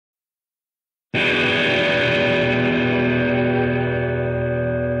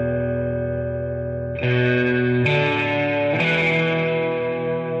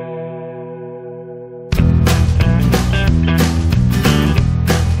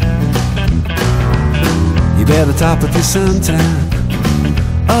You better top up your suntan,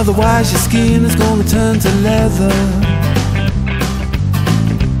 otherwise your skin is gonna turn to leather.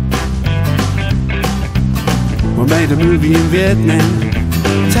 We made a movie in Vietnam.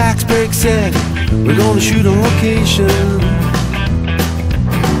 Tax break said we're gonna shoot on location.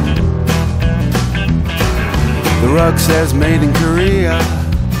 The rug says made in Korea,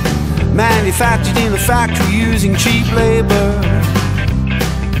 manufactured in a factory using cheap labor.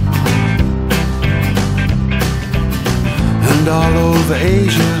 And all over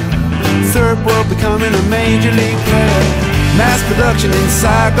Asia, third world becoming a major league player. Mass production in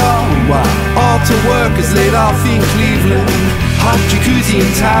Saigon, while auto workers laid off in Cleveland. Hot jacuzzi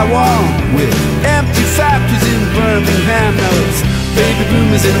in Taiwan, with empty factories in Birmingham. Now it's baby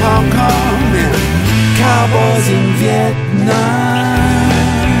boomers in Hong Kong and cowboys in Vietnam,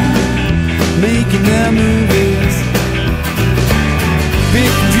 making their movies. Big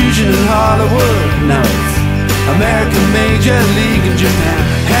confusion in Hollywood. Now it's American Major League in Japan,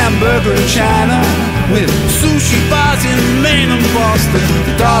 hamburger in China, with sushi bars in Maine and Boston.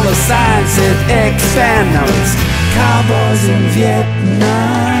 The dollar sign said expand. Now it's cowboys in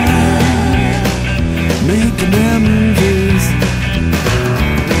Vietnam, making their movies.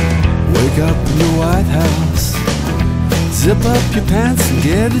 Wake up in the White House, zip up your pants and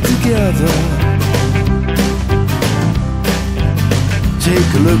get it together. Take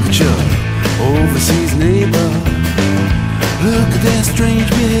a look at your overseas neighbor, look at their strange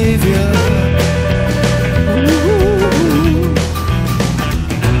behavior.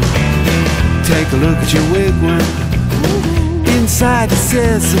 Take a look at your wigwam, inside it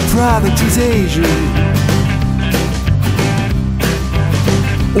says the product is Asian.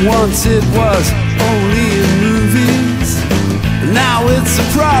 Once it was only in movies, now it's a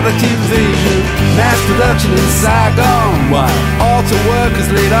product invasion. Mass production in Saigon, while auto workers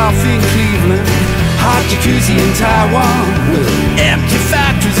laid off in Cleveland. Hot jacuzzi in Taiwan, with empty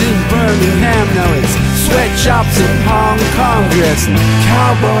factories in Birmingham. Now it's sweatshops in Hong Kong, dressing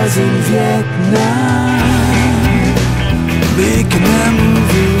cowboys in Vietnam, making their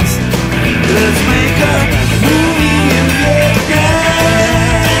movies. Let's make a movie in Vietnam.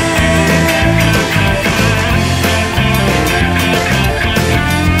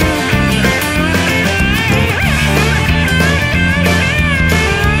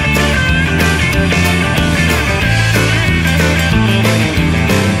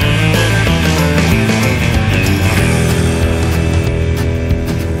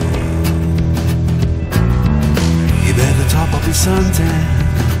 Suntan,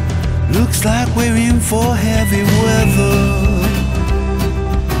 looks like we're in for heavy weather.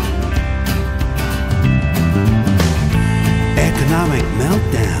 Economic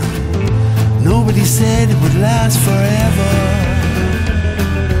meltdown, nobody said it would last forever.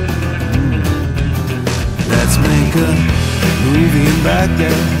 Let's make a movie in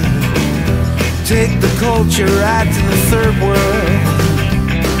Baghdad, take the culture right to the third world.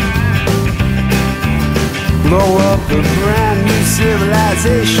 Blow up a brand new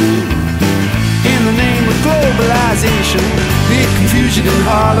civilization in the name of globalization. Big confusion in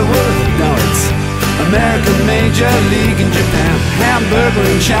Hollywood. Now it's American Major League in Japan, hamburger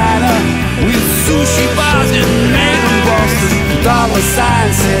in China, with sushi bars in Maine and Boston. Dollar sign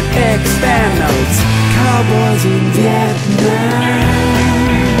said expand. Now it's cowboys in Vietnam.